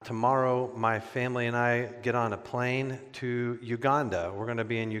Tomorrow, my family and I get on a plane to Uganda. We're going to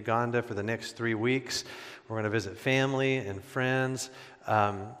be in Uganda for the next 3 weeks. We're going to visit family and friends,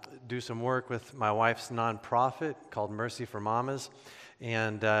 do some work with my wife's nonprofit called Mercy for Mamas,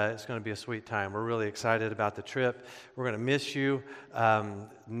 and it's going to be a sweet time. We're really excited about the trip. We're going to miss you.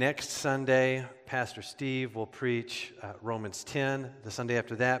 Next Sunday, Pastor Steve will preach Romans 10. The Sunday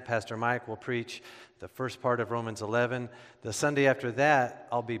after that, Pastor Mike will preach the first part of Romans 11. The Sunday after that,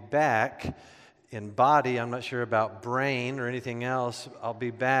 I'll be back in body. I'm not sure about brain or anything else. I'll be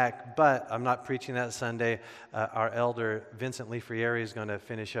back, but I'm not preaching that Sunday. Our elder, Vincent Lefrieri, is going to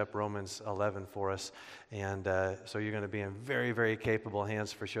finish up Romans 11 for us. And so you're going to be in very, very capable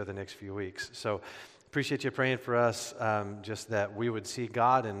hands for sure the next few weeks. So appreciate you praying for us, just that we would see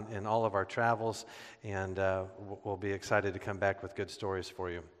God in all of our travels, and we'll be excited to come back with good stories for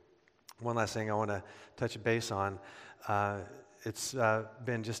you. One last thing I want to touch base on. It's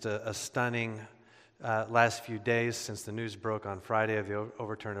been just a stunning last few days since the news broke on Friday of the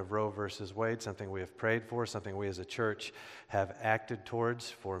overturn of Roe versus Wade, something we have prayed for, something we as a church have acted towards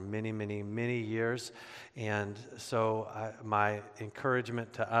for many, many, many years. And so my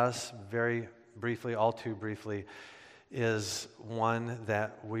encouragement to us, very briefly, all too briefly, is one,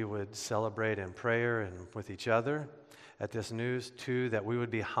 that we would celebrate in prayer and with each other at this news. Two, that we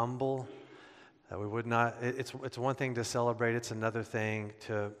would be humble, that we would not, it's one thing to celebrate, it's another thing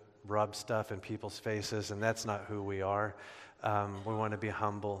to rub stuff in people's faces, and that's not who we are. We want to be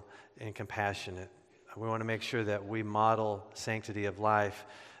humble and compassionate. We want to make sure that we model sanctity of life,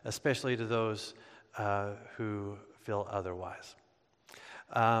 especially to those who feel otherwise.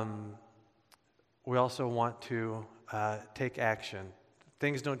 We also want to take action.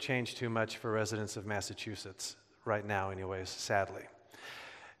 Things don't change too much for residents of Massachusetts right now anyways, sadly.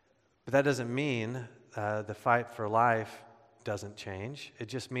 But that doesn't mean the fight for life doesn't change. It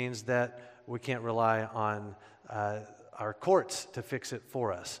just means that we can't rely on our courts to fix it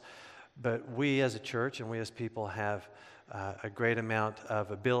for us. But we as a church and we as people have a great amount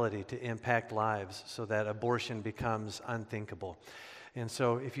of ability to impact lives so that abortion becomes unthinkable. And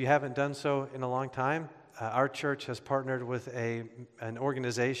so if you haven't done so in a long time, our church has partnered with an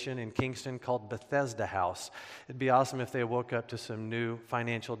organization in Kingston called Bethesda House. It'd be awesome if they woke up to some new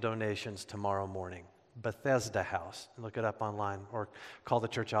financial donations tomorrow morning. Bethesda House. Look it up online or call the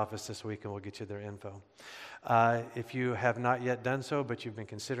church office this week and we'll get you their info. If you have not yet done so, but you've been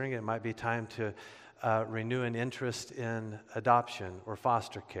considering it, it might be time to renew an interest in adoption or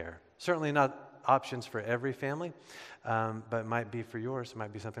foster care. Certainly not options for every family, but it might be for yours. It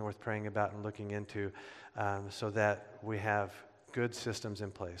might be something worth praying about and looking into, so that we have good systems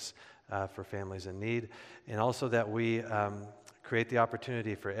in place for families in need, and also that we create the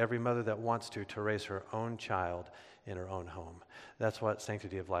opportunity for every mother that wants to raise her own child in her own home. That's what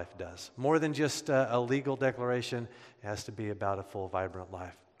Sanctity of Life does. More than just a legal declaration, it has to be about a full, vibrant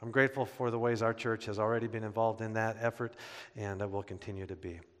life. I'm grateful for the ways our church has already been involved in that effort, and will continue to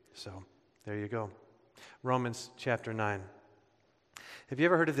be. So there you go. Romans chapter 9. Have you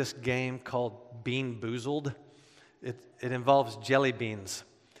ever heard of this game called Bean Boozled? It involves jelly beans.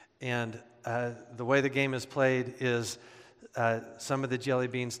 And the way the game is played is some of the jelly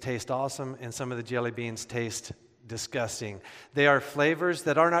beans taste awesome and some of the jelly beans taste disgusting. They are flavors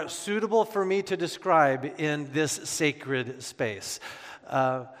that are not suitable for me to describe in this sacred space.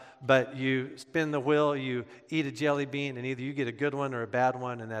 But you spin the wheel, you eat a jelly bean, and either you get a good one or a bad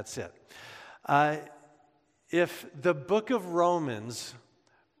one, and that's it. If the book of Romans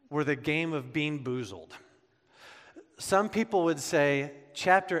were the game of Bean Boozled, some people would say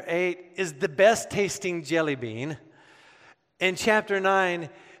chapter 8 is the best tasting jelly bean, and chapter 9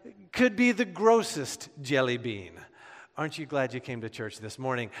 could be the grossest jelly bean. Aren't you glad you came to church this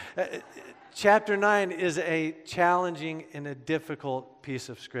morning? Chapter 9 is a challenging and a difficult piece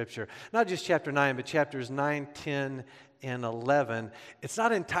of Scripture. Not just chapter 9, but chapters 9, 10, and 11. It's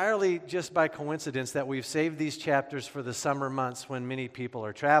not entirely just by coincidence that we've saved these chapters for the summer months when many people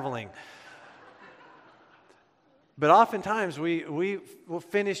are traveling. But oftentimes we will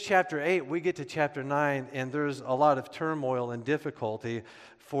finish chapter 8, we get to chapter 9, and there's a lot of turmoil and difficulty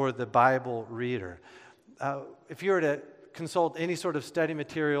for the Bible reader. If you were to consult any sort of study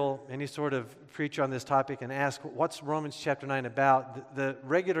material, any sort of preacher on this topic, and ask, what's Romans chapter 9 about? The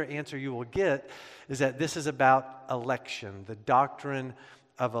regular answer you will get is that this is about election, the doctrine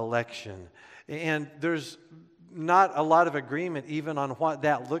of election. And there's not a lot of agreement even on what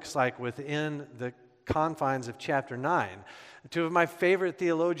that looks like within the confines of chapter 9. Two of my favorite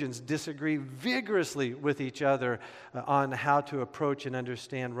theologians disagree vigorously with each other on how to approach and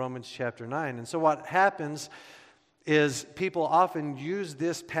understand Romans chapter 9. And so what happens is people often use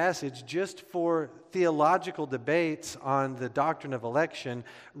this passage just for theological debates on the doctrine of election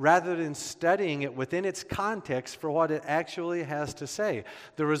rather than studying it within its context for what it actually has to say.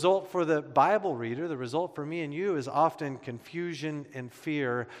 The result for the Bible reader, the result for me and you, is often confusion and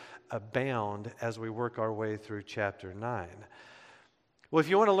fear abound as we work our way through chapter 9. Well, if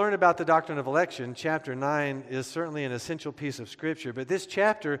you want to learn about the doctrine of election, chapter 9 is certainly an essential piece of Scripture, but this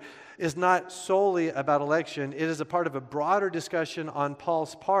chapter is not solely about election. It is a part of a broader discussion on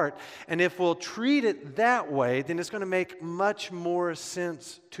Paul's part, and if we'll treat it that way, then it's going to make much more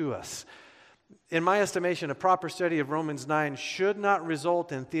sense to us. In my estimation, a proper study of Romans 9 should not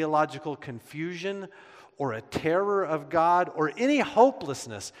result in theological confusion or a terror of God or any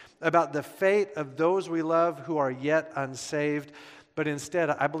hopelessness about the fate of those we love who are yet unsaved. But instead,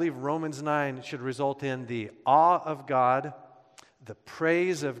 I believe Romans 9 should result in the awe of God, the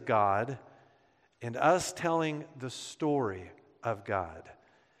praise of God, and us telling the story of God.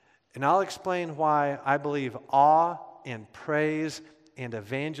 And I'll explain why I believe awe and praise and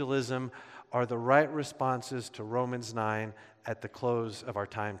evangelism are the right responses to Romans 9 at the close of our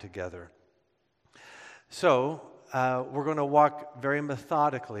time together. So, we're going to walk very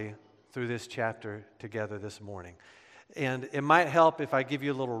methodically through this chapter together this morning. And it might help if I give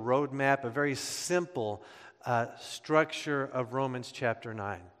you a little roadmap, a very simple structure of Romans chapter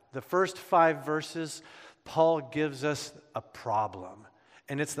 9. The first 5 verses, Paul gives us a problem.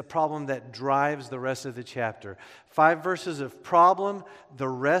 And it's the problem that drives the rest of the chapter. 5 verses of problem, the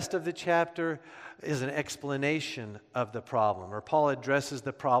rest of the chapter is an explanation of the problem, or Paul addresses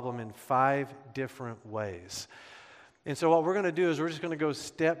the problem in 5 different ways. And so what we're going to do is we're just going to go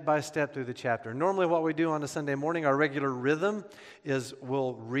step by step through the chapter. Normally what we do on a Sunday morning, our regular rhythm, is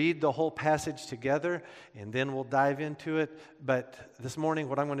we'll read the whole passage together and then we'll dive into it. But this morning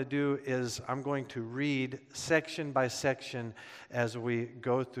what I'm going to do is I'm going to read section by section as we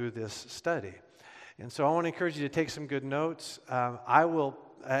go through this study. And so I want to encourage you to take some good notes. I will,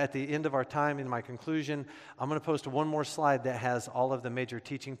 at the end of our time, in my conclusion, I'm going to post one more slide that has all of the major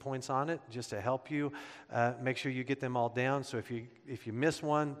teaching points on it, just to help you. Make sure you get them all down. So if you miss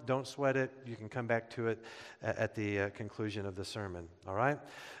one, don't sweat it. You can come back to it at the conclusion of the sermon. All right?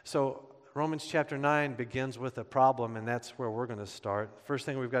 So Romans chapter 9 begins with a problem, and that's where we're going to start. First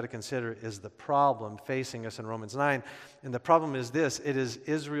thing we've got to consider is the problem facing us in Romans 9. And the problem is this: it is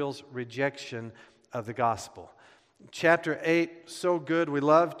Israel's rejection of the gospel. Chapter 8, so good. We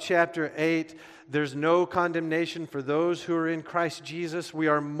love chapter 8. There's no condemnation for those who are in Christ Jesus. We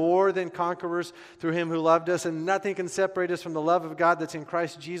are more than conquerors through Him who loved us, and nothing can separate us from the love of God that's in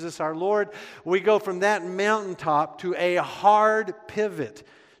Christ Jesus our Lord. We go from that mountaintop to a hard pivot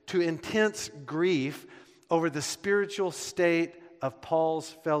to intense grief over the spiritual state of Paul's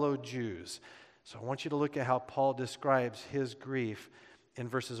fellow Jews. So I want you to look at how Paul describes his grief in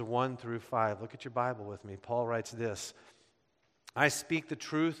verses 1 through 5. Look at your Bible with me. Paul writes this: I speak the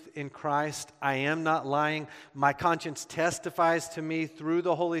truth in Christ. I am not lying. My conscience testifies to me through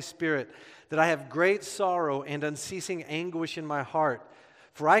the Holy Spirit that I have great sorrow and unceasing anguish in my heart.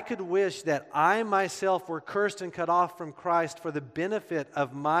 For I could wish that I myself were cursed and cut off from Christ for the benefit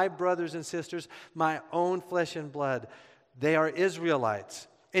of my brothers and sisters, my own flesh and blood. They are Israelites.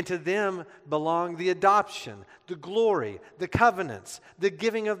 And to them belong the adoption, the glory, the covenants, the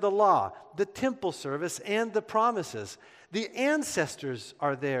giving of the law, the temple service, and the promises. The ancestors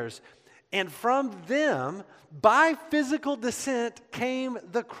are theirs. And from them, by physical descent, came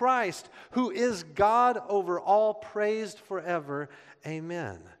the Christ, who is God over all, praised forever.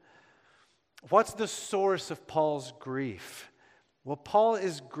 Amen. What's the source of Paul's grief? Well, Paul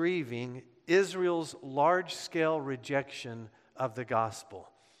is grieving Israel's large-scale rejection of the gospel.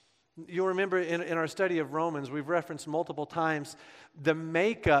 You'll remember in our study of Romans, we've referenced multiple times the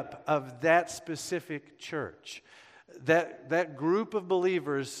makeup of that specific church. That group of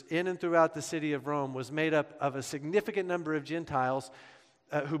believers in and throughout the city of Rome was made up of a significant number of Gentiles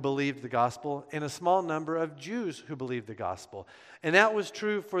who believed the gospel and a small number of Jews who believed the gospel. And that was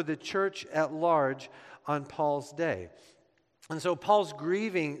true for the church at large on Paul's day. And so Paul's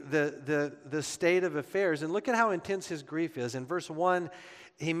grieving the state of affairs. And look at how intense his grief is. In verse 1,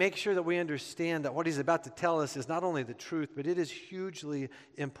 he makes sure that we understand that what he's about to tell us is not only the truth, but it is hugely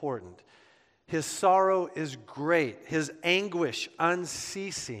important. His sorrow is great, his anguish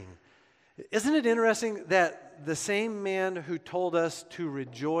unceasing. Isn't it interesting that the same man who told us to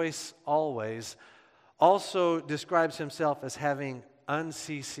rejoice always also describes himself as having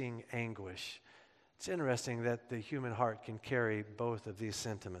unceasing anguish? It's interesting that the human heart can carry both of these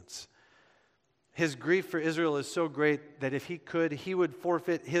sentiments. His grief for Israel is so great that if he could, he would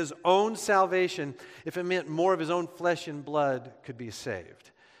forfeit his own salvation if it meant more of his own flesh and blood could be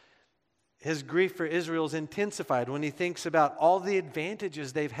saved. His grief for Israel is intensified when he thinks about all the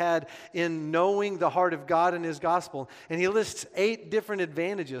advantages they've had in knowing the heart of God and His gospel. And he lists 8 different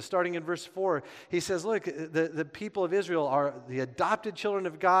advantages. Starting in verse 4, he says, look, the people of Israel are the adopted children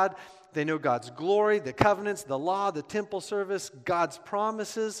of God. They know God's glory, the covenants, the law, the temple service, God's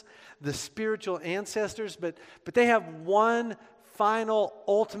promises, the spiritual ancestors. But they have one final,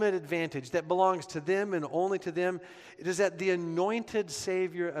 ultimate advantage that belongs to them and only to them. It is that the anointed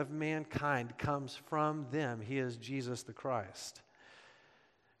Savior of mankind comes from them. He is Jesus the Christ.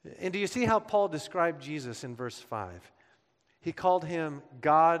 And do you see how Paul described Jesus in verse 5? He called Him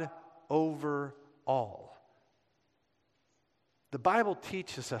God over all. The Bible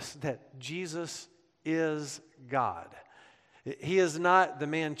teaches us that Jesus is God. He is not the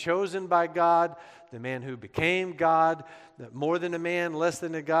man chosen by God, the man who became God, more than a man, less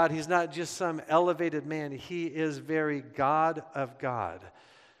than a God. He's not just some elevated man. He is very God of God.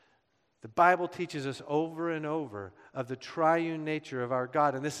 The Bible teaches us over and over of the triune nature of our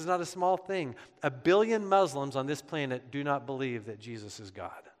God. And this is not a small thing. 1 billion Muslims on this planet do not believe that Jesus is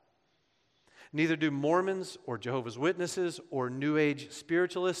God. Neither do Mormons or Jehovah's Witnesses or New Age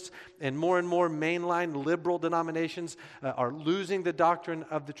spiritualists, and more mainline liberal denominations are losing the doctrine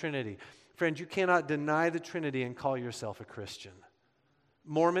of the Trinity. Friends, you cannot deny the Trinity and call yourself a Christian.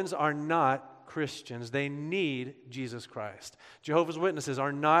 Mormons are not Christians. They need Jesus Christ. Jehovah's Witnesses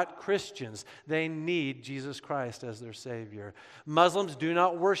are not Christians. They need Jesus Christ as their Savior. Muslims do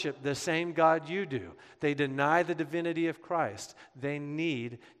not worship the same God you do. They deny the divinity of Christ. They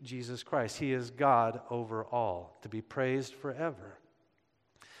need Jesus Christ. He is God over all, to be praised forever.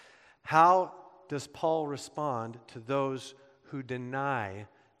 How does Paul respond to those who deny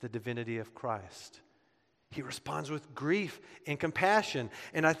the divinity of Christ? He responds with grief and compassion.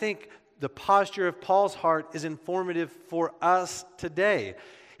 And I think the posture of Paul's heart is informative for us today.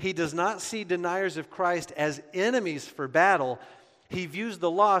 He does not see deniers of Christ as enemies for battle. He views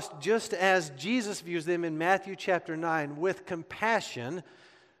the lost just as Jesus views them in Matthew chapter 9, with compassion,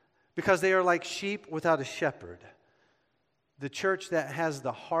 because they are like sheep without a shepherd. The church that has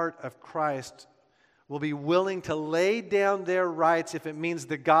the heart of Christ will be willing to lay down their rights if it means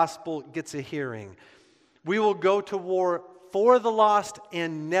the gospel gets a hearing. We will go to war for the lost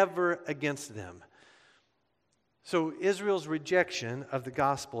and never against them. So Israel's rejection of the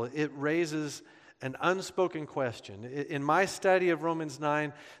gospel, it raises an unspoken question. In my study of Romans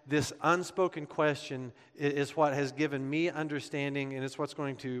 9, this unspoken question is what has given me understanding, and it's what's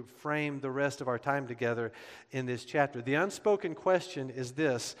going to frame the rest of our time together in this chapter. The unspoken question is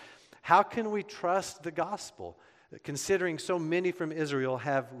this: how can we trust the gospel, considering so many from Israel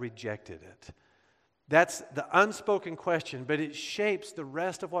have rejected it? That's the unspoken question, but it shapes the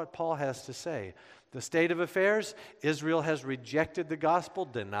rest of what Paul has to say. The state of affairs: Israel has rejected the gospel,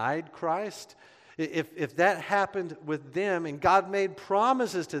 denied Christ. If that happened with them and God made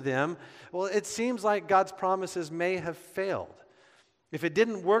promises to them, well, it seems like God's promises may have failed. If it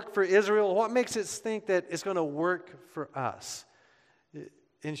didn't work for Israel, what makes us think that it's going to work for us?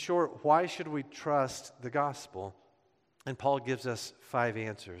 In short, why should we trust the gospel? And Paul gives us 5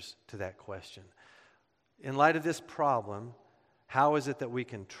 answers to that question. In light of this problem, how is it that we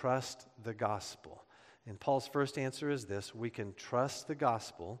can trust the gospel? And Paul's first answer is this: we can trust the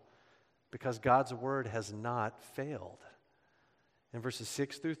gospel because God's word has not failed. In verses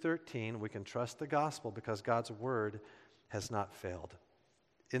 6 through 13, we can trust the gospel because God's word has not failed.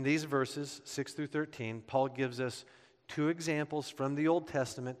 In these verses, 6 through 13, Paul gives us 2 examples from the Old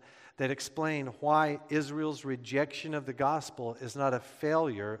Testament that explain why Israel's rejection of the gospel is not a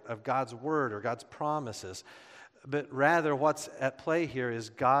failure of God's word or God's promises, but rather what's at play here is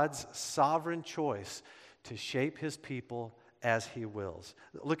God's sovereign choice to shape His people as He wills.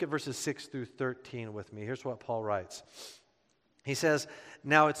 Look at verses 6 through 13 with me. Here's what Paul writes. He says,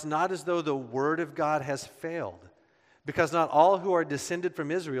 "Now it's not as though the word of God has failed, because not all who are descended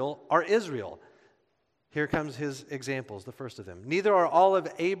from Israel are Israel." Here comes his examples, the first of them. "Neither are all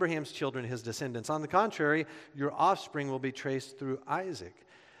of Abraham's children his descendants. On the contrary, your offspring will be traced through Isaac.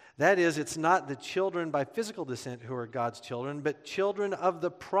 That is, it's not the children by physical descent who are God's children, but children of the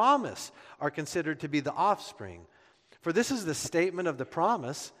promise are considered to be the offspring. For this is the statement of the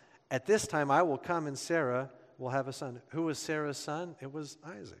promise: at this time I will come and Sarah will have a son." Who was Sarah's son? It was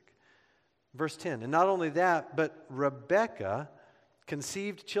Isaac. Verse 10, "And not only that, but Rebekah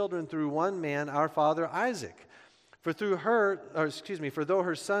conceived children through one man, our father Isaac. For though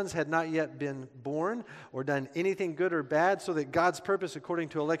her sons had not yet been born or done anything good or bad, so that God's purpose according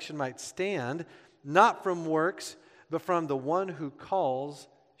to election might stand, not from works, but from the one who calls,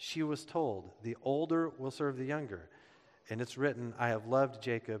 she was told, the older will serve the younger. And it's written, I have loved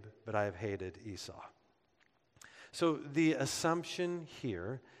Jacob, but I have hated Esau. So the assumption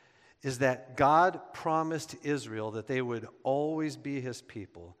here is that God promised Israel that they would always be his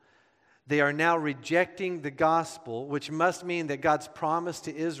people. They are now rejecting the gospel, which must mean that God's promise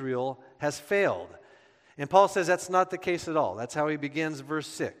to Israel has failed. And Paul says that's not the case at all. That's how he begins verse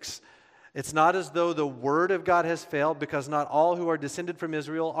 6. It's not as though the word of God has failed, because not all who are descended from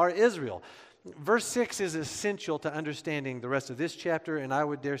Israel are Israel. Verse 6 is essential to understanding the rest of this chapter, and I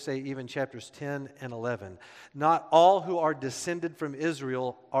would dare say even chapters 10 and 11. Not all who are descended from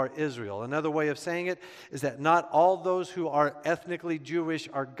Israel are Israel. Another way of saying it is that not all those who are ethnically Jewish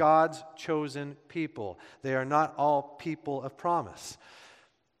are God's chosen people. They are not all people of promise.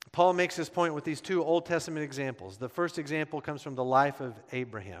 Paul makes this point with these two Old Testament examples. The first example comes from the life of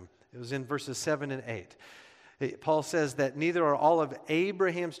Abraham. It was in verses 7 and 8. Paul says that neither are all of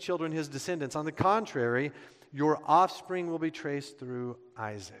Abraham's children his descendants. On the contrary, your offspring will be traced through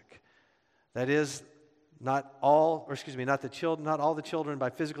Isaac. That is, not all the children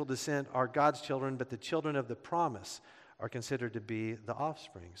by physical descent are God's children, but the children of the promise are considered to be the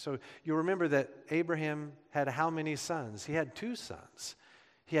offspring. So you remember that Abraham had how many sons? He had two sons.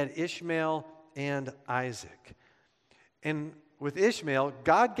 He had Ishmael and Isaac. And with Ishmael,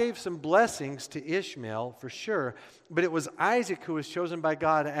 God gave some blessings to Ishmael for sure, but it was Isaac who was chosen by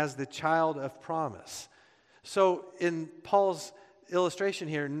God as the child of promise. So in Paul's illustration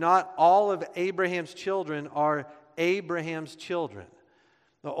here, not all of Abraham's children are Abraham's children.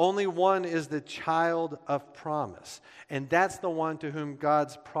 The only one is the child of promise, and that's the one to whom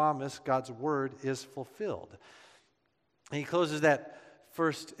God's promise, God's word, is fulfilled. And he closes that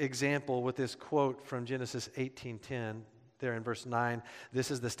first example with this quote from Genesis 18:10. There in verse 9, this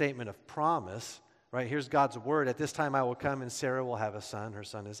is the statement of promise, right? Here's God's word. At this time I will come and Sarah will have a son. Her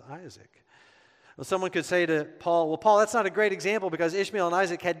son is Isaac. Well, someone could say to Paul, well, Paul, that's not a great example because Ishmael and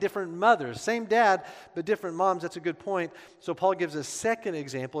Isaac had different mothers. Same dad, but different moms. That's a good point. So Paul gives a second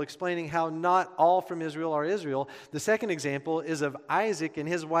example explaining how not all from Israel are Israel. The second example is of Isaac and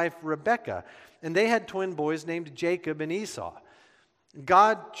his wife Rebekah. And they had twin boys named Jacob and Esau.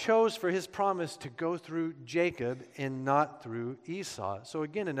 God chose for his promise to go through Jacob and not through Esau. So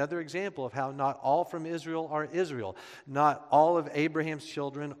again, another example of how not all from Israel are Israel. Not all of Abraham's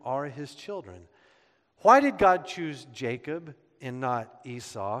children are his children. Why did God choose Jacob and not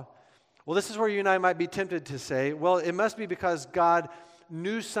Esau? Well, this is where you and I might be tempted to say, well, it must be because God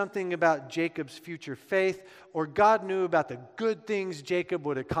knew something about Jacob's future faith, or God knew about the good things Jacob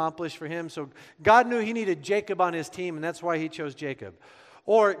would accomplish for him. So God knew he needed Jacob on his team, and that's why he chose Jacob.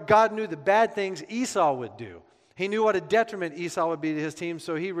 Or God knew the bad things Esau would do. He knew what a detriment Esau would be to his team,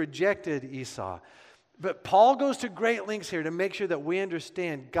 so he rejected Esau. But Paul goes to great lengths here to make sure that we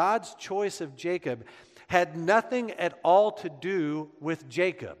understand God's choice of Jacob had nothing at all to do with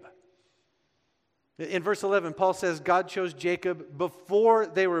Jacob. In verse 11, Paul says God chose Jacob before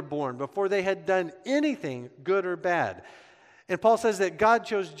they were born, before they had done anything good or bad. And Paul says that God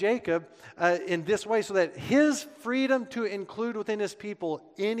chose Jacob in this way so that his freedom to include within his people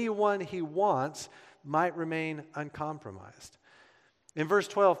anyone he wants might remain uncompromised. In verse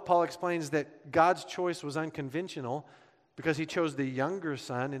 12, Paul explains that God's choice was unconventional because he chose the younger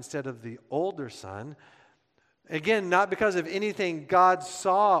son instead of the older son. Again, not because of anything God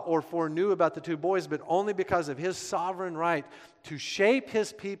saw or foreknew about the two boys, but only because of his sovereign right to shape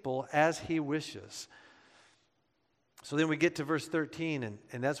his people as he wishes. So then we get to verse 13,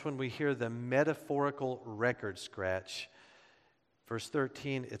 and that's when we hear the metaphorical record scratch. Verse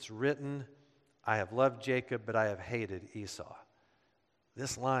 13, it's written, I have loved Jacob, but I have hated Esau.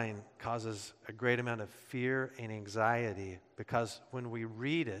 This line causes a great amount of fear and anxiety because when we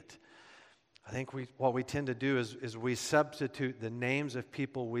read it, I think what we tend to do is we substitute the names of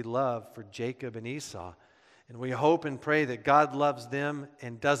people we love for Jacob and Esau. And we hope and pray that God loves them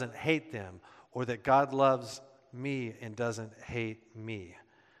and doesn't hate them, or that God loves me and doesn't hate me.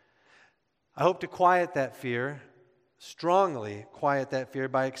 I hope to quiet that fear, strongly quiet that fear,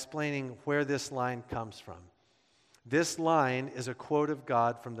 by explaining where this line comes from. This line is a quote of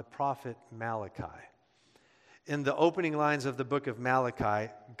God from the prophet Malachi. In the opening lines of the book of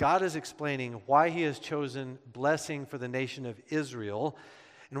Malachi, God is explaining why he has chosen blessing for the nation of Israel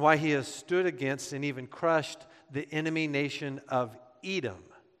and why he has stood against and even crushed the enemy nation of Edom.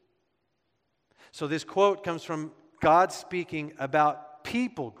 So this quote comes from God speaking about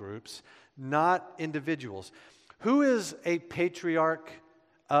people groups, not individuals. Who is a patriarch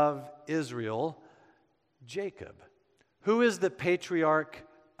of Israel? Jacob. Who is the patriarch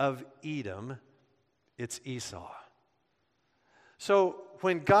of Edom? It's Esau. So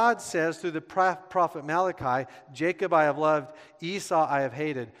when God says through the prophet Malachi, Jacob I have loved, Esau I have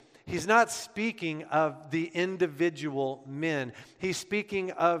hated, he's not speaking of the individual men. He's speaking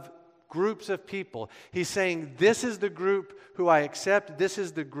of groups of people. He's saying, this is the group who I accept, this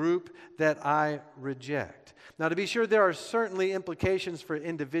is the group that I reject. Now, to be sure, there are certainly implications for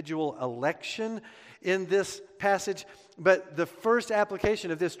individual election in this passage, but the first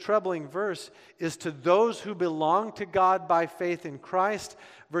application of this troubling verse is to those who belong to God by faith in Christ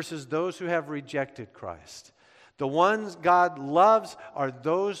versus those who have rejected Christ. The ones God loves are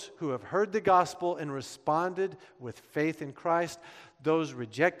those who have heard the gospel and responded with faith in Christ. Those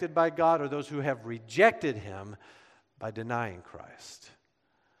rejected by God are those who have rejected Him by denying Christ.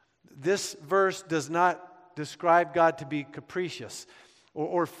 This verse does not describe God to be capricious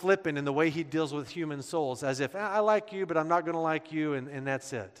or flippant in the way He deals with human souls, as if, I like you, but I'm not going to like you, and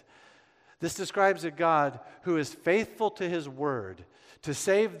that's it. This describes a God who is faithful to His word to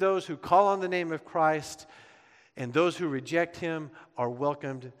save those who call on the name of Christ, and those who reject Him are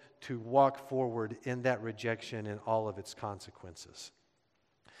welcomed to walk forward in that rejection and all of its consequences.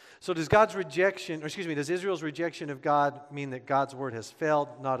 So does Israel's rejection of God mean that God's word has failed?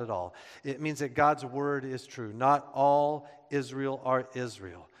 Not at all. It means that God's word is true. Not all Israel are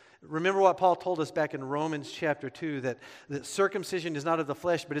Israel. Remember what Paul told us back in Romans chapter 2, that circumcision is not of the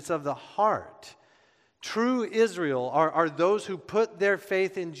flesh, but it's of the heart. True Israel are those who put their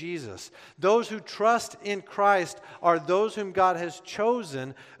faith in Jesus. Those who trust in Christ are those whom God has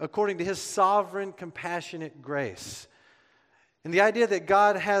chosen according to His sovereign, compassionate grace. And the idea that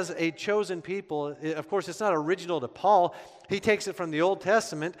God has a chosen people, of course, it's not original to Paul. He takes it from the Old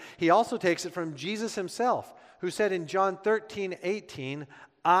Testament. He also takes it from Jesus Himself, who said in John 13:18,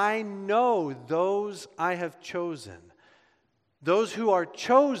 I know those I have chosen. Those who are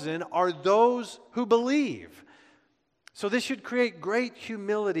chosen are those who believe. So this should create great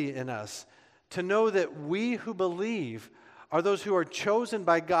humility in us to know that we who believe are those who are chosen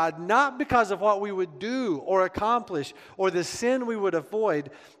by God, not because of what we would do or accomplish or the sin we would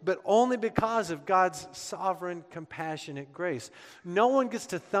avoid, but only because of God's sovereign, compassionate grace. No one gets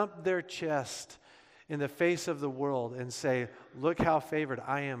to thump their chest in the face of the world and say, look how favored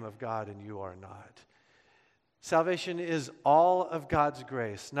I am of God and you are not. Salvation is all of God's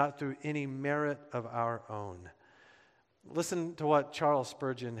grace, not through any merit of our own. Listen to what Charles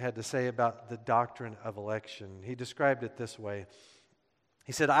Spurgeon had to say about the doctrine of election. He described it this way.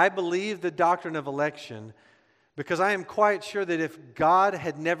 He said, I believe the doctrine of election because I am quite sure that if God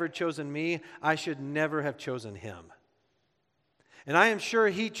had never chosen me, I should never have chosen Him. And I am sure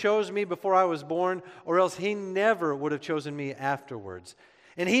He chose me before I was born, or else He never would have chosen me afterwards.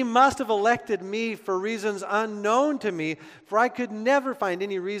 And He must have elected me for reasons unknown to me, for I could never find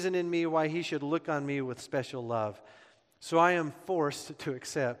any reason in me why He should look on me with special love. So I am forced to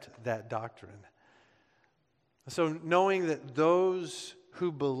accept that doctrine. So knowing that those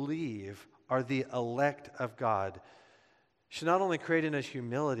who believe are the elect of God should not only create in us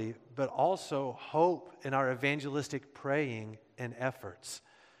humility, but also hope in our evangelistic praying and efforts.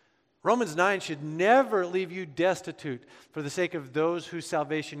 Romans 9 should never leave you destitute for the sake of those whose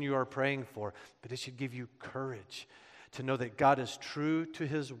salvation you are praying for, but it should give you courage to know that God is true to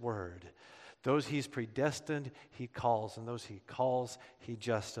His word. Those He's predestined, He calls, and those He calls, He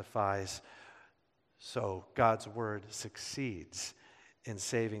justifies. So God's word succeeds in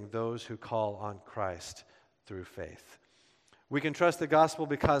saving those who call on Christ through faith. We can trust the gospel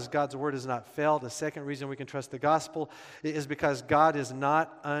because God's word has not failed. The second reason we can trust the gospel is because God is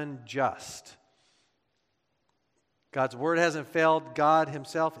not unjust. God's word hasn't failed. God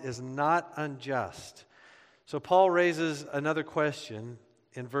Himself is not unjust. So Paul raises another question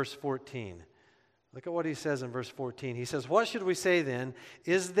in verse 14. Look at what he says in verse 14. He says, what should we say then?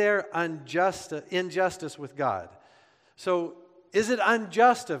 Is there injustice with God? So is it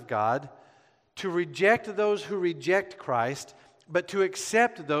unjust of God to reject those who reject Christ, but to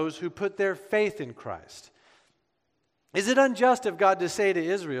accept those who put their faith in Christ? Is it unjust of God to say to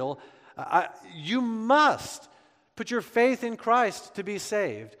Israel, you must put your faith in Christ to be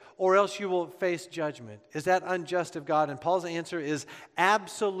saved, or else you will face judgment? Is that unjust of God? And Paul's answer is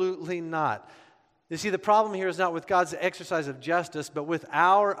absolutely not. You see, the problem here is not with God's exercise of justice, but with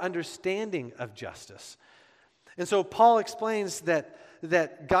our understanding of justice. And so Paul explains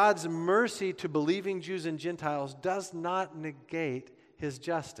that God's mercy to believing Jews and Gentiles does not negate His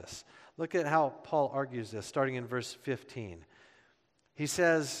justice. Look at how Paul argues this, starting in verse 15. He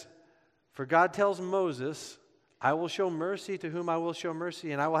says, for God tells Moses, I will show mercy to whom I will show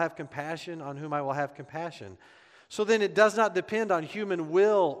mercy, and I will have compassion on whom I will have compassion. So then it does not depend on human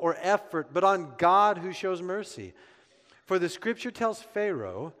will or effort, but on God who shows mercy. For the Scripture tells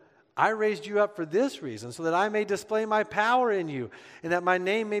Pharaoh, I raised you up for this reason, so that I may display my power in you, and that my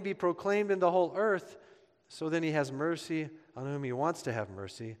name may be proclaimed in the whole earth. So then he has mercy on whom he wants to have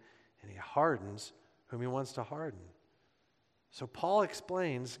mercy, and he hardens whom he wants to harden. So Paul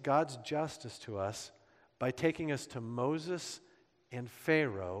explains God's justice to us by taking us to Moses and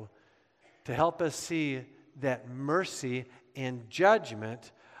Pharaoh to help us see that mercy and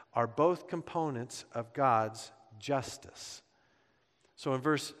judgment are both components of God's justice. So in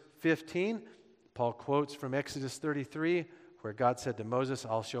verse 15, Paul quotes from Exodus 33, where God said to Moses,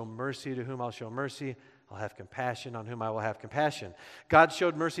 I'll show mercy to whom I'll show mercy. I'll have compassion on whom I will have compassion. God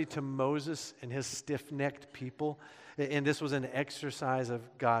showed mercy to Moses and his stiff-necked people, and this was an exercise of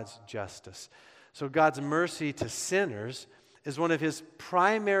God's justice. So God's mercy to sinners is one of his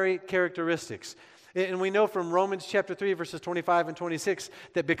primary characteristics. And we know from Romans chapter 3, verses 25 and 26,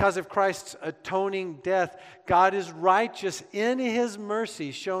 that because of Christ's atoning death, God is righteous in his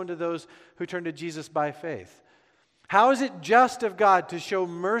mercy shown to those who turn to Jesus by faith. How is it just of God to show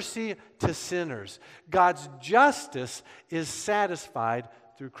mercy to sinners? God's justice is satisfied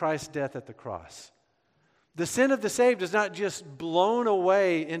through Christ's death at the cross. The sin of the saved is not just blown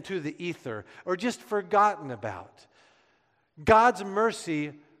away into the ether or just forgotten about. God's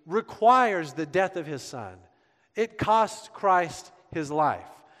mercy requires the death of his Son. It costs Christ his life.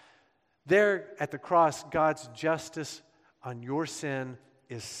 There at the cross, God's justice on your sin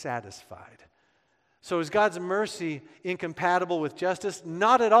is satisfied. So is God's mercy incompatible with justice?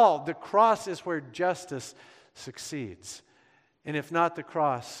 Not at all. The cross is where justice succeeds. And if not the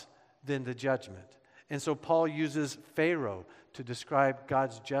cross, then the judgment. And so Paul uses Pharaoh to describe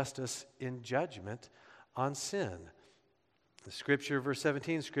God's justice in judgment on sin. The Scripture, verse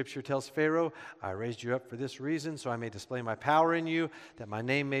 17, Scripture tells Pharaoh, I raised you up for this reason, so I may display my power in you, that my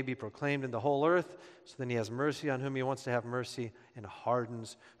name may be proclaimed in the whole earth. So then he has mercy on whom he wants to have mercy, and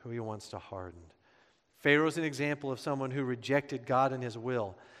hardens who he wants to harden. Pharaoh's an example of someone who rejected God and his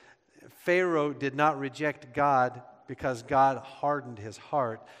will. Pharaoh did not reject God because God hardened his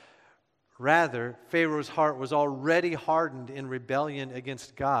heart. Rather, Pharaoh's heart was already hardened in rebellion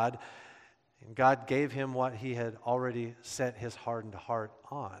against God, and God gave him what he had already set his hardened heart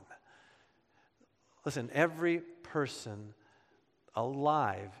on. Listen, every person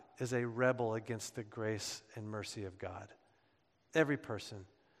alive is a rebel against the grace and mercy of God. Every person.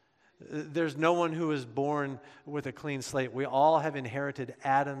 There's no one who is born with a clean slate. We all have inherited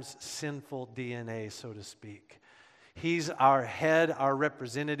Adam's sinful DNA, so to speak. He's our head, our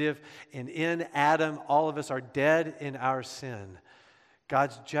representative, and in Adam, all of us are dead in our sin.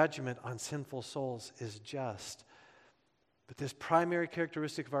 God's judgment on sinful souls is just. But this primary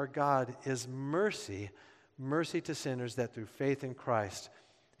characteristic of our God is mercy, mercy to sinners, that through faith in Christ,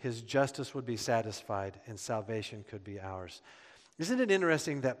 his justice would be satisfied and salvation could be ours. Isn't it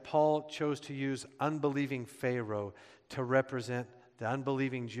interesting that Paul chose to use unbelieving Pharaoh to represent the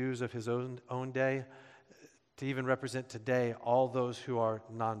unbelieving Jews of his own day, to even represent today all those who are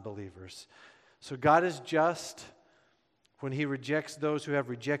non-believers? So God is just when he rejects those who have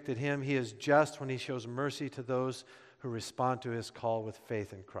rejected him. He is just when he shows mercy to those who respond to his call with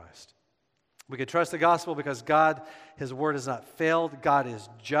faith in Christ. We can trust the gospel because God, his word has not failed. God is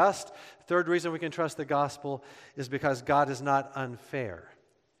just. Third reason we can trust the gospel is because God is not unfair.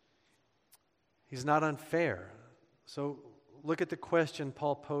 He's not unfair. So look at the question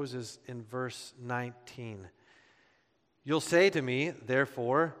Paul poses in verse 19. You'll say to me,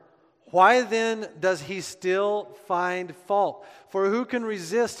 therefore, why then does he still find fault? For who can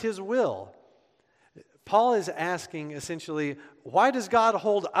resist his will? Paul is asking essentially, why does God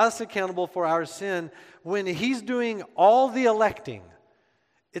hold us accountable for our sin when he's doing all the electing?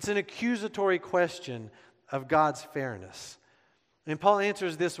 It's an accusatory question of God's fairness. And Paul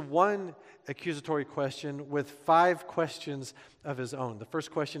answers this one accusatory question with 5 questions of his own. The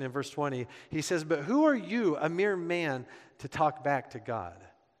first question in verse 20, he says, but who are you, a mere man, to talk back to God?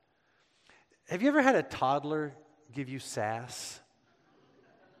 Have you ever had a toddler give you sass?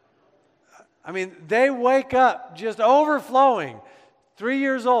 I mean, they wake up just overflowing. 3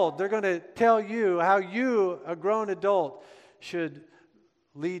 years old, they're going to tell you how you, a grown adult, should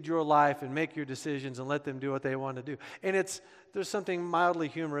lead your life and make your decisions and let them do what they want to do. And there's something mildly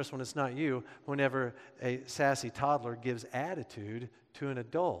humorous when it's not you, whenever a sassy toddler gives attitude to an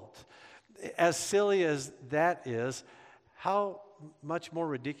adult. As silly as that is, how much more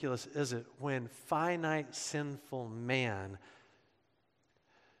ridiculous is it when finite, sinful man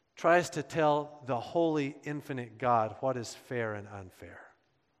tries to tell the holy, infinite God what is fair and unfair?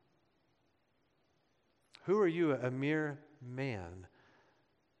 Who are you, a mere man,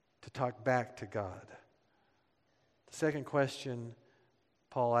 to talk back to God? The second question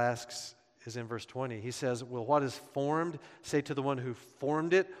Paul asks is in verse 20. He says, will what is formed say to the one who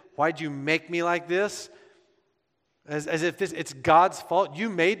formed it, why'd you make me like this? As if it's God's fault. You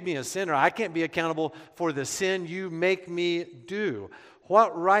made me a sinner. I can't be accountable for the sin you make me do.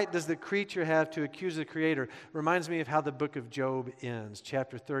 What right does the creature have to accuse the Creator? Reminds me of how the book of Job ends.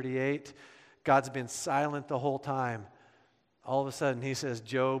 Chapter 38, God's been silent the whole time. All of a sudden he says,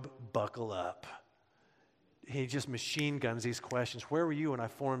 Job, buckle up. He just machine guns these questions. Where were you when I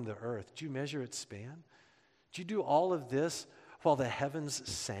formed the earth? Did you measure its span? Did you do all of this while the heavens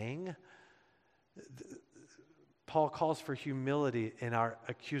sang? Paul calls for humility in our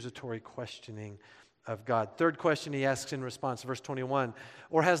accusatory questioning of God. Third question he asks in response, verse 21,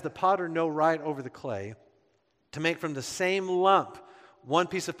 or has the potter no right over the clay to make from the same lump one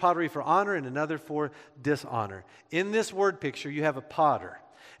piece of pottery for honor and another for dishonor? In this word picture, you have a potter,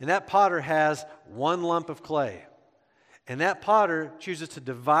 and that potter has one lump of clay. And that potter chooses to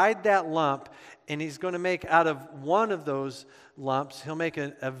divide that lump, and he's going to make out of one of those lumps, he'll make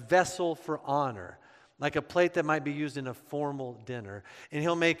a vessel for honor, like a plate that might be used in a formal dinner. And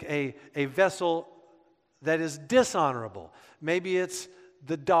he'll make a vessel that is dishonorable. Maybe it's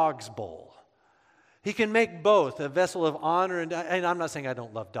the dog's bowl. He can make both, a vessel of honor, and I'm not saying I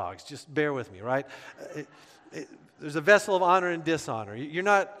don't love dogs, just bear with me, right? There's a vessel of honor and dishonor. You're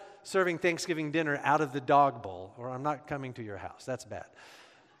not serving Thanksgiving dinner out of the dog bowl, or I'm not coming to your house. That's bad.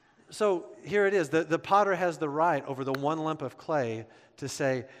 So here it is. The potter has the right over the one lump of clay to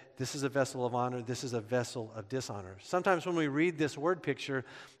say, this is a vessel of honor, this is a vessel of dishonor. Sometimes when we read this word picture,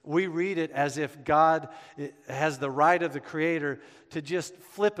 we read it as if God has the right of the Creator to just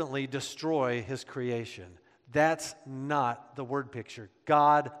flippantly destroy His creation. That's not the word picture.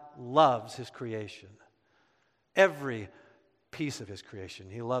 God loves His creation. Every piece of His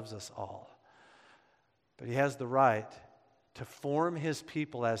creation. He loves us all. But He has the right to form His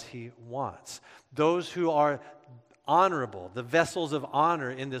people as He wants. Those who are honorable, the vessels of honor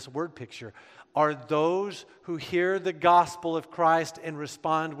in this word picture, are those who hear the gospel of Christ and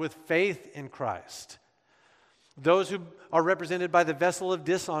respond with faith in Christ. Those who are represented by the vessel of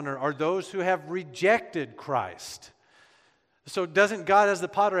dishonor are those who have rejected Christ. So doesn't God as the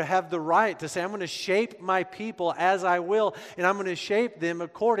potter have the right to say, I'm going to shape my people as I will, and I'm going to shape them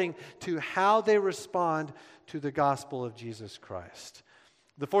according to how they respond to the gospel of Jesus Christ?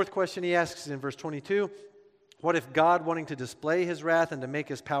 The fourth question he asks is in verse 22. What if God, wanting to display His wrath and to make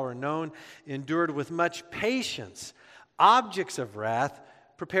His power known, endured with much patience objects of wrath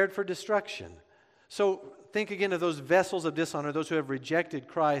prepared for destruction? So think again of those vessels of dishonor, those who have rejected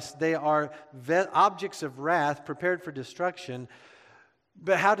Christ. They are objects of wrath prepared for destruction.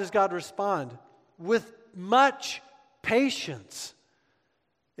 But how does God respond? With much patience.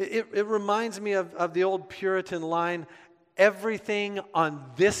 It reminds me of the old Puritan line, everything on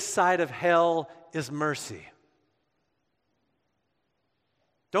this side of hell is mercy.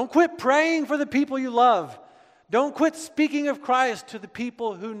 Don't quit praying for the people you love. Don't quit speaking of Christ to the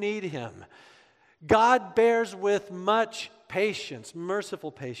people who need Him. God bears with much patience, merciful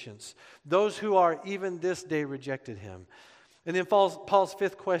patience, those who are even this day rejected Him. And then Paul's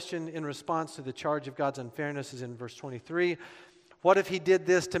fifth question in response to the charge of God's unfairness is in verse 23. What if He did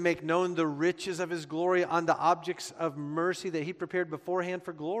this to make known the riches of His glory on the objects of mercy that He prepared beforehand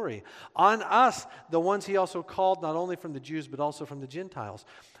for glory? On us, the ones He also called, not only from the Jews, but also from the Gentiles.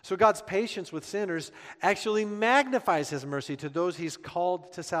 So God's patience with sinners actually magnifies His mercy to those He's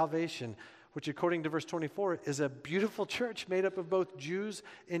called to salvation, which according to verse 24 is a beautiful church made up of both Jews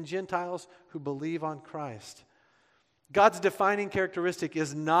and Gentiles who believe on Christ. God's defining characteristic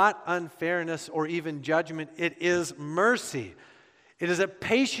is not unfairness or even judgment. It is mercy. It is a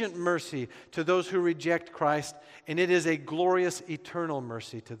patient mercy to those who reject Christ, and it is a glorious eternal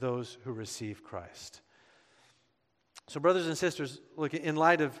mercy to those who receive Christ. So brothers and sisters, look, in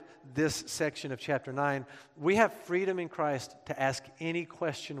light of this section of chapter 9, we have freedom in Christ to ask any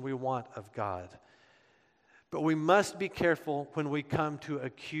question we want of God. But we must be careful when we come to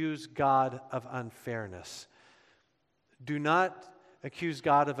accuse God of unfairness. Do not accuse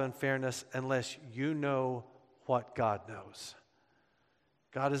God of unfairness unless you know what God knows.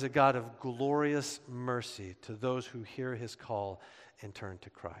 God is a God of glorious mercy to those who hear His call and turn to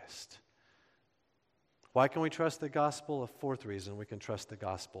Christ. Why can we trust the gospel? A fourth reason we can trust the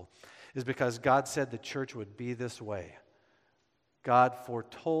gospel is because God said the church would be this way. God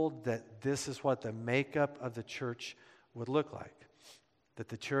foretold that this is what the makeup of the church would look like. that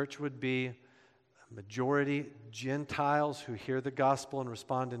the church would be a majority Gentiles who hear the gospel and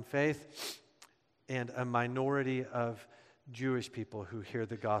respond in faith, and a minority of Jewish people who hear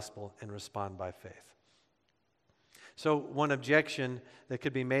the gospel and respond by faith. So one objection that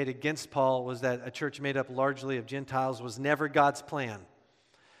could be made against Paul was that a church made up largely of Gentiles was never God's plan.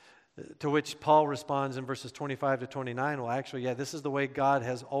 To which Paul responds in verses 25 to 29, well, actually, yeah, this is the way God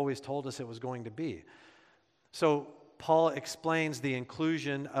has always told us it was going to be. So Paul explains the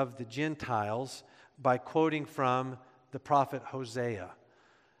inclusion of the Gentiles by quoting from the prophet Hosea.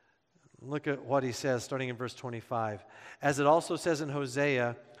 Look at what he says, starting in verse 25. As it also says in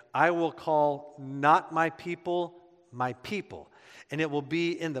Hosea, I will call not my people, and it will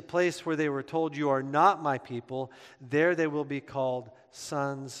be in the place where they were told, you are not my people, there they will be called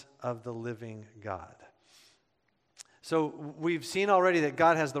sons of the living God. So we've seen already that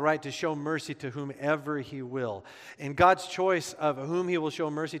God has the right to show mercy to whomever he will. And God's choice of whom he will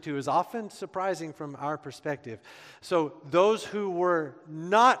show mercy to is often surprising from our perspective. So those who were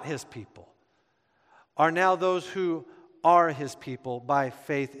not his people are now those who are his people by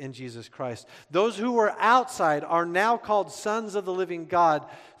faith in Jesus Christ. Those who were outside are now called sons of the living God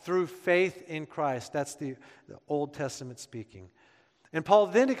through faith in Christ. That's the Old Testament speaking. And Paul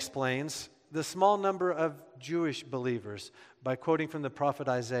then explains the small number of Jewish believers by quoting from the prophet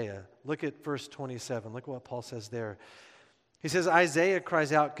Isaiah. Look at verse 27. Look what Paul says there. He says, Isaiah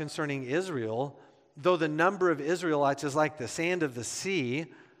cries out concerning Israel, though the number of Israelites is like the sand of the sea,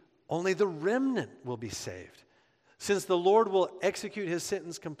 only the remnant will be saved. Since the Lord will execute his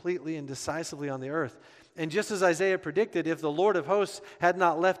sentence completely and decisively on the earth. And just as Isaiah predicted, if the Lord of hosts had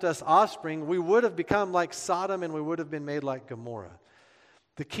not left us offspring, we would have become like Sodom and we would have been made like Gomorrah.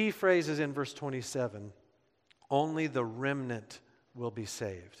 The key phrase is in verse 27, only the remnant will be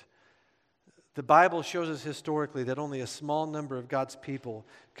saved. The Bible shows us historically that only a small number of God's people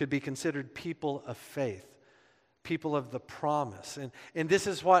could be considered people of faith, people of the promise. And this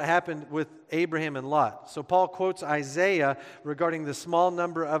is what happened with Abraham and Lot. So Paul quotes Isaiah regarding the small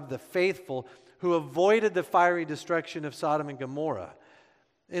number of the faithful who avoided the fiery destruction of Sodom and Gomorrah.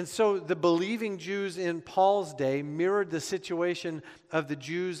 And so the believing Jews in Paul's day mirrored the situation of the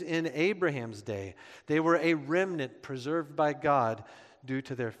Jews in Abraham's day. They were a remnant preserved by God due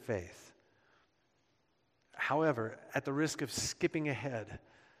to their faith. However, at the risk of skipping ahead,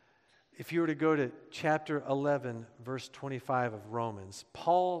 if you were to go to chapter 11, verse 25 of Romans,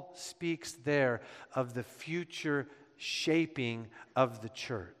 Paul speaks there of the future shaping of the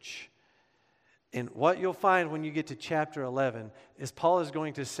church. And what you'll find when you get to chapter 11 is Paul is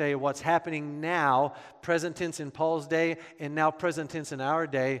going to say what's happening now, present tense in Paul's day and now present tense in our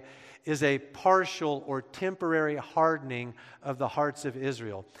day, is a partial or temporary hardening of the hearts of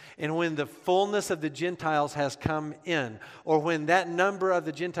Israel. And when the fullness of the Gentiles has come in, or when that number of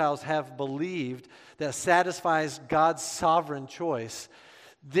the Gentiles have believed that satisfies God's sovereign choice,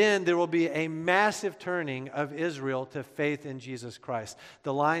 then there will be a massive turning of Israel to faith in Jesus Christ.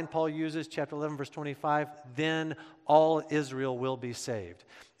 The line Paul uses, chapter 11, verse 25, then all Israel will be saved.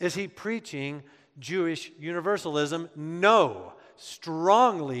 Is he preaching Jewish universalism? No.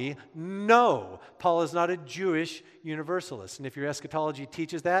 Strongly, no. Paul is not a Jewish universalist. And if your eschatology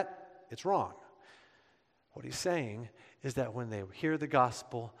teaches that, it's wrong. What he's saying is that when they hear the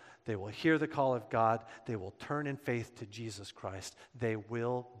gospel, they will hear the call of God. They will turn in faith to Jesus Christ. They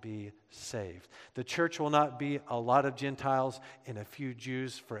will be saved. The church will not be a lot of Gentiles and a few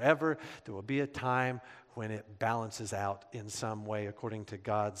Jews forever. There will be a time when it balances out in some way according to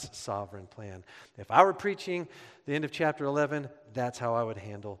God's sovereign plan. If I were preaching the end of chapter 11, that's how I would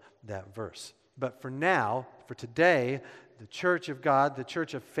handle that verse. But for now, for today, the church of God, the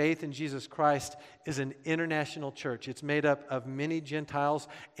church of faith in Jesus Christ, is an international church. It's made up of many Gentiles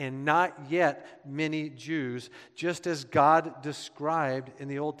and not yet many Jews, just as God described in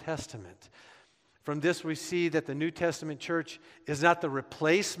the Old Testament. From this we see that the New Testament church is not the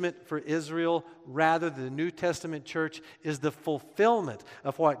replacement for Israel. Rather, the New Testament church is the fulfillment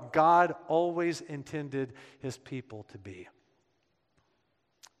of what God always intended his people to be.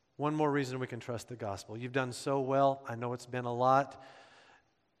 One more reason we can trust the gospel. You've done so well. I know it's been a lot.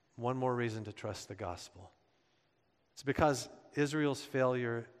 One more reason to trust the gospel. It's because Israel's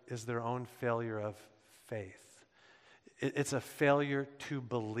failure is their own failure of faith. It's a failure to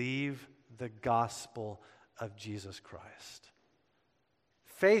believe the gospel of Jesus Christ.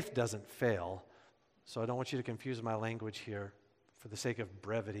 Faith doesn't fail, so I don't want you to confuse my language here for the sake of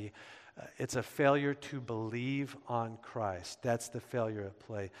brevity. It's a failure to believe on Christ. That's the failure at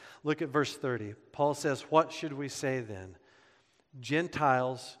play. Look at verse 30. Paul says, "What should we say then?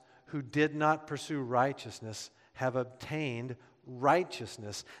 Gentiles who did not pursue righteousness have obtained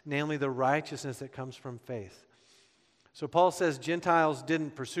righteousness, namely the righteousness that comes from faith. So Paul says Gentiles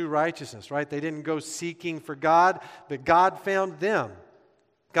didn't pursue righteousness, right? They didn't go seeking for God, but God found them.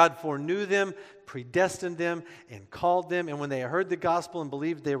 God foreknew them, predestined them, and called them. And when they heard the gospel and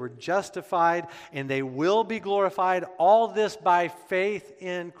believed, they were justified, and they will be glorified. All this by faith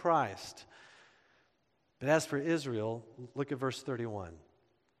in Christ. But as for Israel, look at verse 31.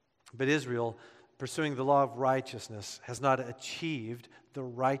 But Israel, pursuing the law of righteousness, has not achieved the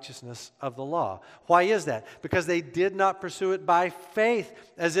righteousness of the law. Why is that? Because they did not pursue it by faith,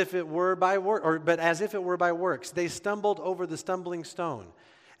 as if it were by but as if it were by works. They stumbled over the stumbling stone.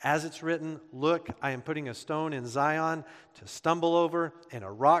 As it's written, look, I am putting a stone in Zion to stumble over and a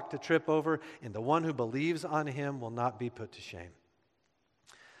rock to trip over, and the one who believes on him will not be put to shame.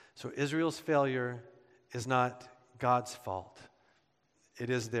 So Israel's failure is not God's fault.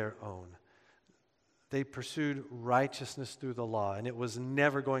 It is their own. They pursued righteousness through the law, and it was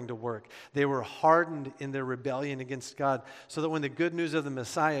never going to work. They were hardened in their rebellion against God, so that when the good news of the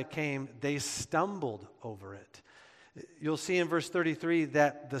Messiah came, they stumbled over it. You'll see in verse 33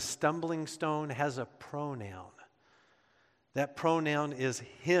 that the stumbling stone has a pronoun. That pronoun is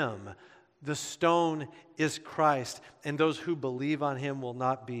him. The stone is Christ, and those who believe on him will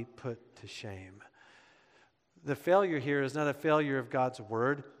not be put to shame. The failure here is not a failure of God's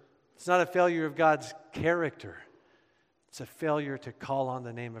word. It's not a failure of God's character. It's a failure to call on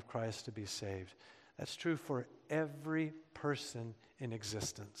the name of Christ to be saved. That's true for every person in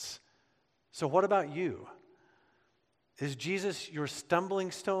existence. So what about you? Is Jesus your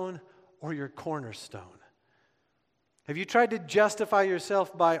stumbling stone or your cornerstone? Have you tried to justify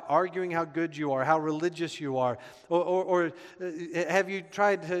yourself by arguing how good you are, how religious you are? Or have you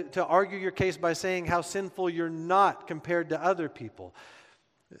tried to argue your case by saying how sinful you're not compared to other people?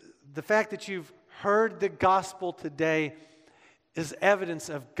 The fact that you've heard the gospel today is evidence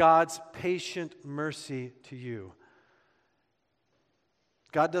of God's patient mercy to you.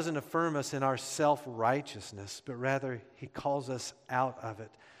 God doesn't affirm us in our self-righteousness, but rather He calls us out of it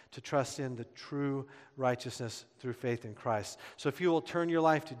to trust in the true righteousness through faith in Christ. So if you will turn your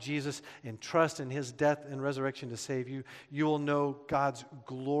life to Jesus and trust in His death and resurrection to save you, you will know God's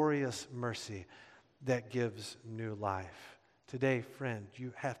glorious mercy that gives new life. Today, friend,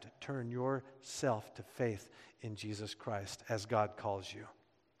 you have to turn yourself to faith in Jesus Christ as God calls you.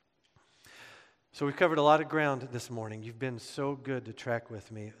 So we've covered a lot of ground this morning. You've been so good to track with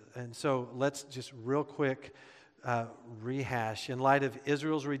me. And so let's just real quick rehash. In light of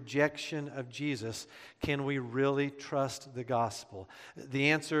Israel's rejection of Jesus, can we really trust the gospel?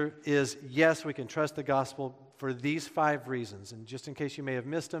 The answer is yes, we can trust the gospel for these 5 reasons. And just in case you may have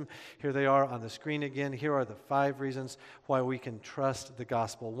missed them, here they are on the screen again. Here are the 5 reasons why we can trust the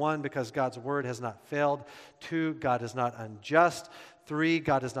gospel. 1, because God's word has not failed. 2, God is not unjust. 3,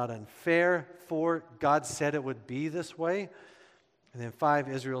 God is not unfair. 4, God said it would be this way. And then 5,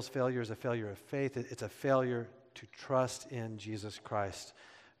 Israel's failure is a failure of faith. It's a failure to trust in Jesus Christ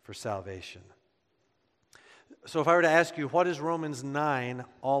for salvation. So if I were to ask you, what is Romans 9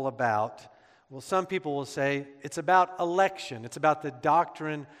 all about? Well, some people will say it's about election. It's about the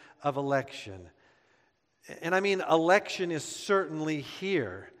doctrine of election. And I mean, election is certainly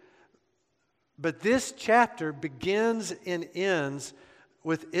here. But this chapter begins and ends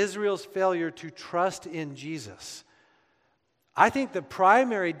with Israel's failure to trust in Jesus. I think the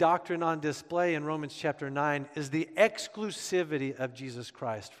primary doctrine on display in Romans chapter 9 is the exclusivity of Jesus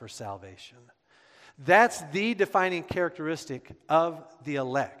Christ for salvation. That's the defining characteristic of the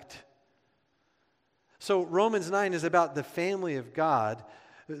elect. So Romans 9 is about the family of God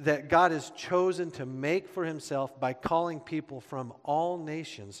that God has chosen to make for Himself by calling people from all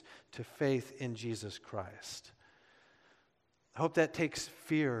nations to faith in Jesus Christ. I hope that takes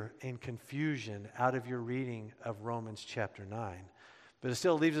fear and confusion out of your reading of Romans chapter 9. But it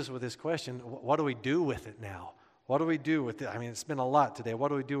still leaves us with this question, what do we do with it now? What do we do with it? I mean, it's been a lot today. What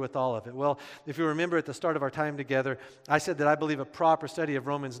do we do with all of it? Well, if you remember at the start of our time together, I said that I believe a proper study of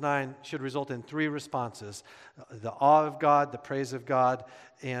Romans 9 should result in 3 responses: the awe of God, the praise of God,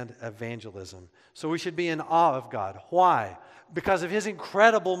 and evangelism. So we should be in awe of God. Why? Because of His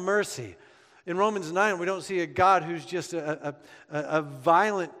incredible mercy. In Romans 9, we don't see a God who's just a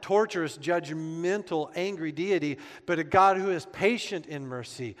violent, torturous, judgmental, angry deity, but a God who is patient in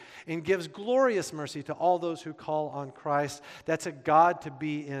mercy and gives glorious mercy to all those who call on Christ. That's a God to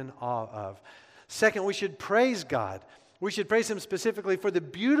be in awe of. Second, we should praise God. We should praise Him specifically for the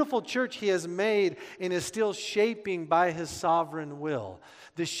beautiful church He has made and is still shaping by His sovereign will.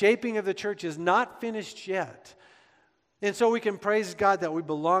 The shaping of the church is not finished yet. And so we can praise God that we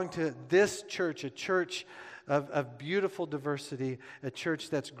belong to this church, a church of beautiful diversity, a church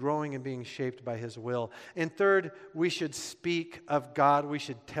that's growing and being shaped by His will. And third, we should speak of God. We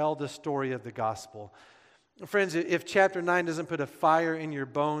should tell the story of the gospel. Friends, if chapter 9 doesn't put a fire in your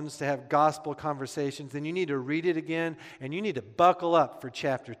bones to have gospel conversations, then you need to read it again, and you need to buckle up for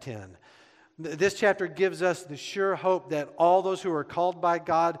chapter 10. This chapter gives us the sure hope that all those who are called by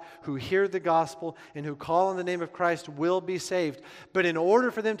God, who hear the gospel, and who call on the name of Christ will be saved. But in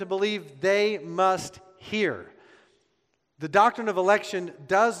order for them to believe, they must hear. The doctrine of election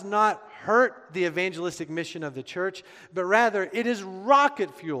does not hurt the evangelistic mission of the church, but rather it is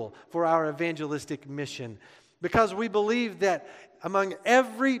rocket fuel for our evangelistic mission, because we believe that among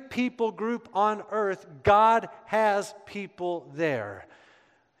every people group on earth, God has people there.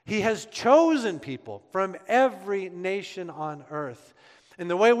 He has chosen people from every nation on earth. And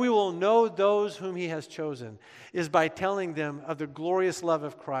the way we will know those whom He has chosen is by telling them of the glorious love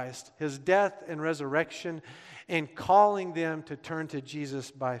of Christ, His death and resurrection, and calling them to turn to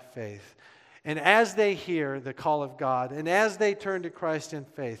Jesus by faith. And as they hear the call of God, and as they turn to Christ in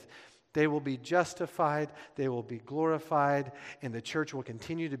faith, they will be justified, they will be glorified, and the church will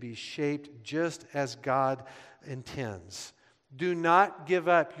continue to be shaped just as God intends. Do not give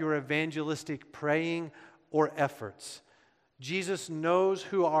up your evangelistic praying or efforts. Jesus knows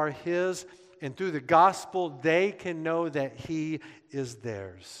who are His, and through the gospel, they can know that He is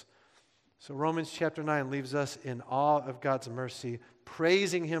theirs. So Romans chapter 9 leaves us in awe of God's mercy,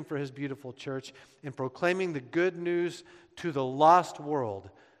 praising Him for His beautiful church, and proclaiming the good news to the lost world,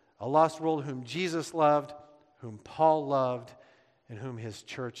 a lost world whom Jesus loved, whom Paul loved, and whom His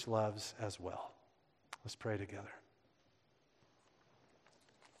church loves as well. Let's pray together.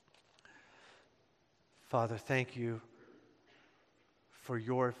 Father, thank You for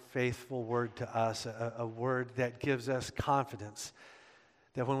Your faithful word to us, a word that gives us confidence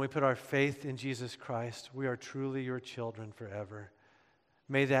that when we put our faith in Jesus Christ, we are truly Your children forever.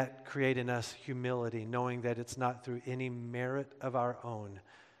 May that create in us humility, knowing that it's not through any merit of our own,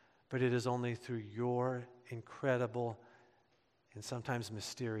 but it is only through Your incredible and sometimes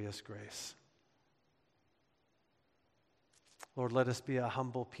mysterious grace. Lord, let us be a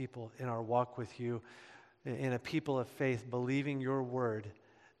humble people in our walk with You, in a people of faith, believing Your word,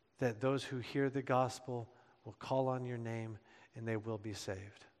 that those who hear the gospel will call on Your name and they will be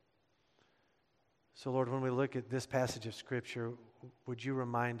saved. So Lord, when we look at this passage of Scripture, would You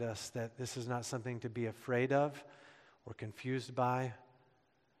remind us that this is not something to be afraid of or confused by,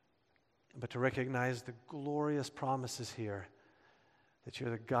 but to recognize the glorious promises here, that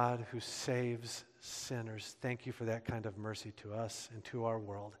You're the God who saves sinners. Thank You for that kind of mercy to us and to our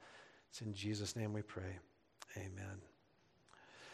world. It's in Jesus' name we pray. Amen.